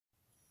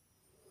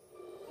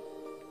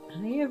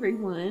Hi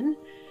everyone,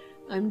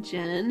 I'm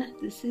Jen.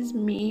 This is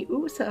me.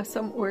 Ooh, saw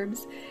some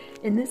orbs.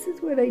 And this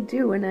is what I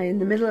do when in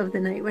the middle of the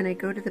night when I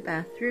go to the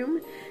bathroom.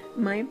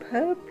 My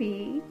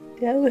puppy,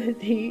 Della,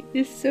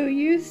 is so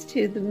used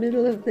to the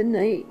middle of the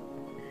night.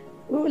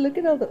 Ooh, look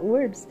at all the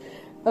orbs.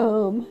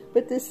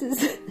 But this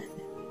is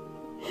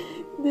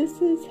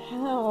this is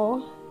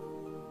how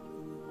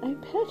I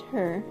pet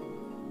her.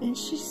 And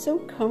she's so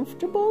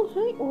comfortable.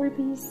 Hi,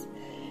 Orbies.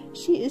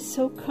 She is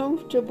so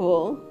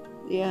comfortable.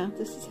 Yeah,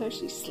 this is how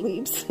she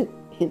sleeps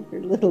in her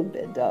little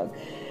bed dog.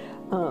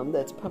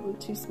 That's probably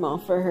too small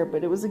for her,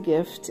 but it was a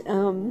gift.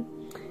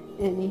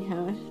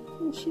 Anyhow,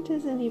 she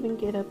doesn't even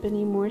get up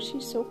anymore.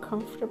 She's so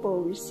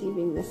comfortable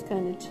receiving this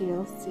kind of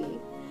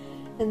TLC.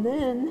 And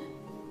then,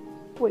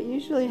 what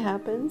usually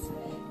happens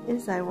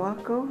is I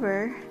walk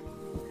over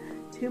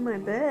to my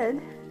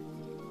bed,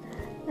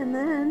 and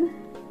then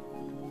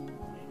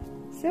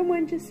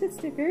someone just sits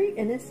there very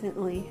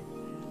innocently.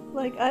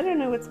 Like, I don't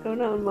know what's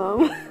going on,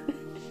 Mom.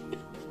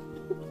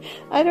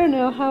 I don't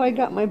know how I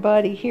got my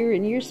body here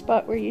in your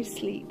spot where you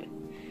sleep.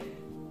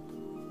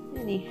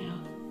 Anyhow,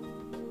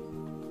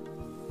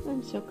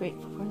 I'm so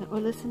grateful for that. Oh,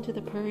 listen to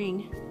the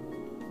purring.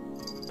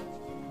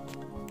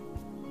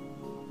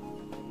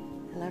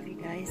 I love you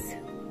guys.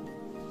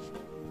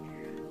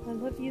 I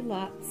love you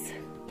lots.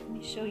 Let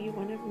me show you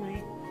one of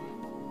my...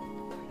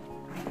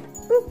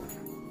 Oop.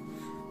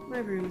 My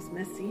room's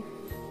messy.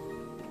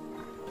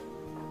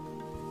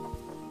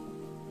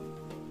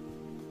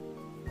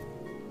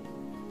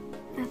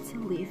 That's a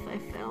leaf I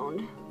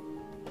found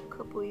a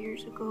couple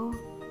years ago.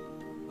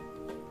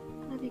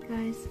 Love you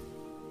guys.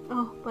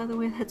 Oh, by the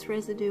way, that's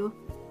residue.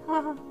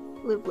 Haha.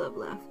 Live, love,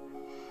 laugh.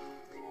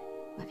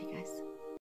 Love you guys.